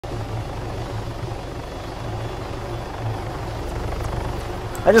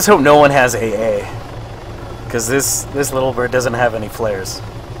I just hope no one has AA. Because this little bird doesn't have any flares.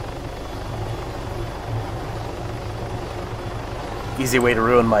 Easy way to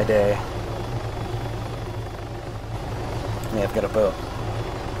ruin my day. Yeah, I've got a boat.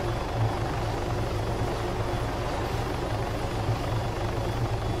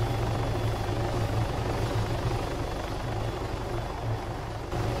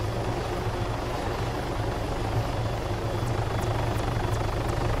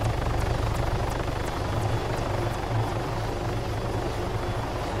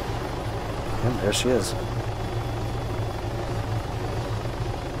 And there she is.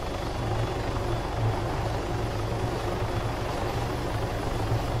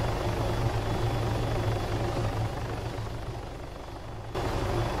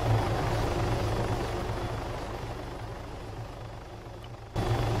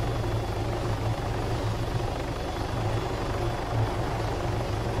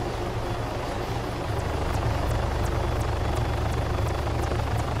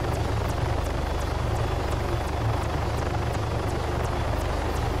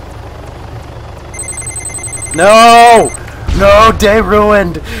 No! No, day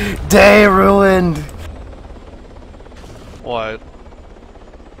ruined! Day ruined! What?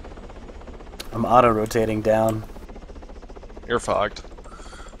 I'm auto-rotating down. You're fucked.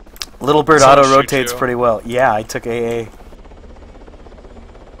 Little bird Someone auto-rotates shoot you? pretty well. Yeah, I took AA.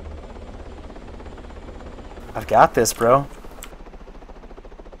 I've got this, bro.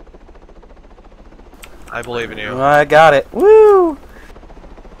 I believe in you. I got it. Woo!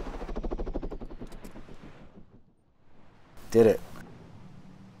 Did it.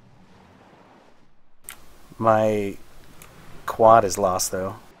 My quad is lost,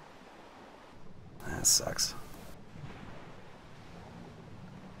 though. That sucks.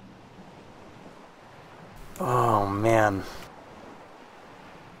 Oh, man.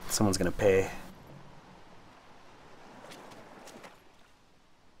 Someone's gonna pay.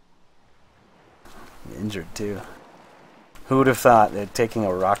 Injured, too. Who would have thought that taking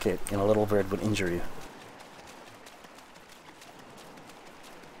a rocket in a little bird would injure you?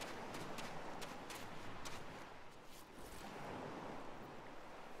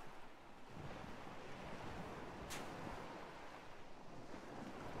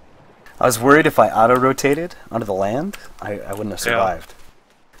 I was worried if I auto-rotated onto the land, I wouldn't have survived.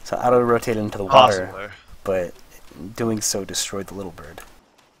 Yeah. So I auto-rotated into the water, Possibly. but doing so destroyed the little bird.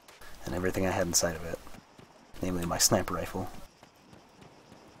 And everything I had inside of it. Namely my sniper rifle.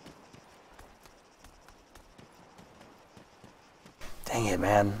 Dang it,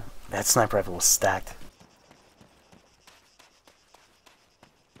 man. That sniper rifle was stacked.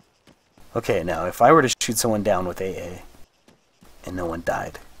 Okay, now if I were to shoot someone down with AA, and no one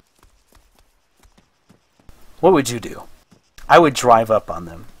died, what would you do? I would drive up on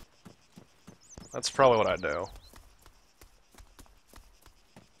them. That's probably what I'd do.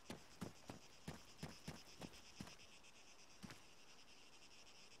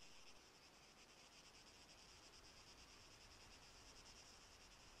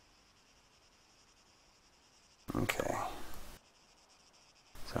 Okay.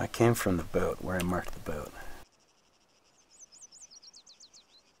 So I came from the boat, where I marked the boat.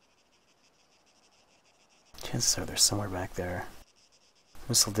 Chances are they're somewhere back there.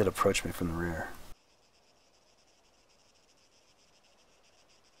 Missile did approach me from the rear.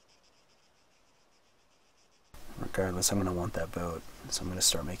 Regardless, I'm going to want that boat, so I'm going to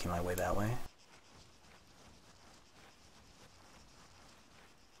start making my way that way.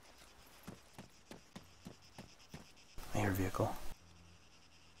 Air vehicle.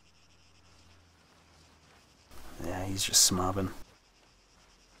 Yeah, he's just smobbing.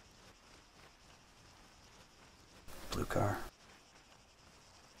 Blue car.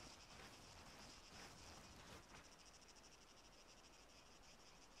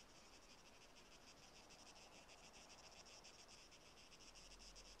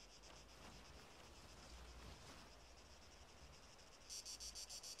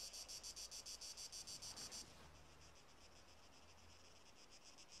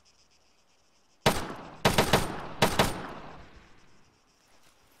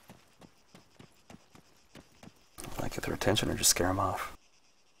 Like get their attention or just scare them off.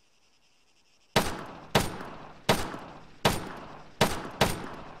 I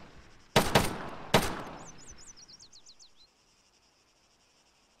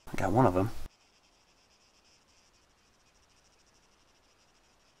got one of them.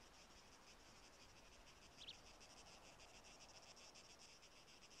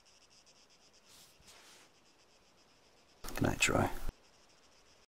 Good night, Troy.